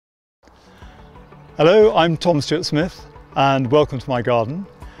Hello, I'm Tom Stuart-Smith and welcome to my garden.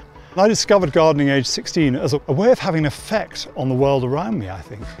 I discovered gardening aged 16 as a way of having an effect on the world around me, I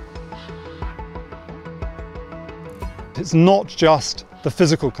think. It's not just the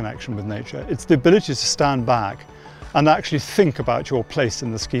physical connection with nature, it's the ability to stand back and actually think about your place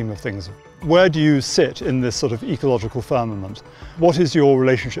in the scheme of things. Where do you sit in this sort of ecological firmament? What is your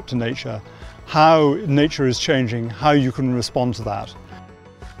relationship to nature? How nature is changing, how you can respond to that.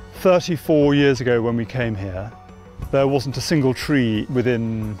 34 years ago when we came here, there wasn't a single tree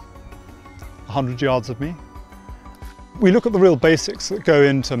within 100 yards of me. We look at the real basics that go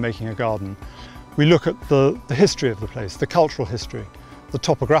into making a garden. We look at the history of the place, the cultural history, the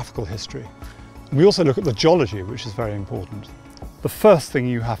topographical history. We also look at the geology, which is very important. The first thing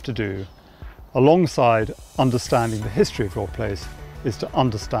you have to do, alongside understanding the history of your place, is to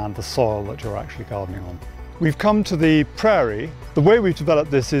understand the soil that you're actually gardening on. We've come to the prairie. The way we've developed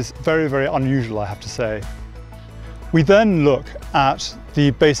this is very, very unusual, I have to say. We then look at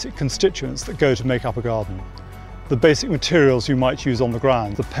the basic constituents that go to make up a garden. The basic materials you might use on the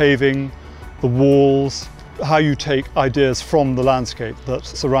ground, the paving, the walls, how you take ideas from the landscape that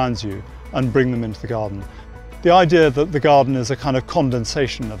surrounds you and bring them into the garden. The idea that the garden is a kind of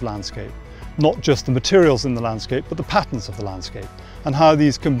condensation of landscape, not just the materials in the landscape, but the patterns of the landscape and how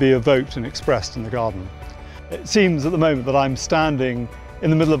these can be evoked and expressed in the garden. It seems at the moment that I'm standing in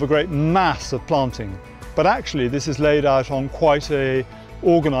the middle of a great mass of planting, but actually this is laid out on quite an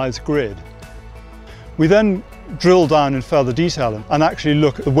organised grid. We then drill down in further detail and actually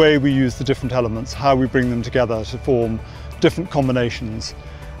look at the way we use the different elements, how we bring them together to form different combinations,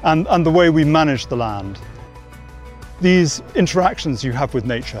 and the way we manage the land. These interactions you have with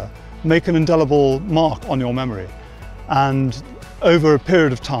nature make an indelible mark on your memory, and over a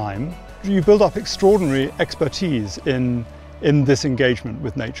period of time you build up extraordinary expertise in this engagement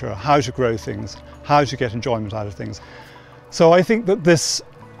with nature, how to grow things, how to get enjoyment out of things. So I think that this,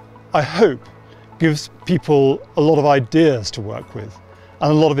 I hope, gives people a lot of ideas to work with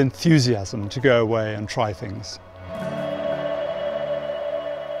and a lot of enthusiasm to go away and try things.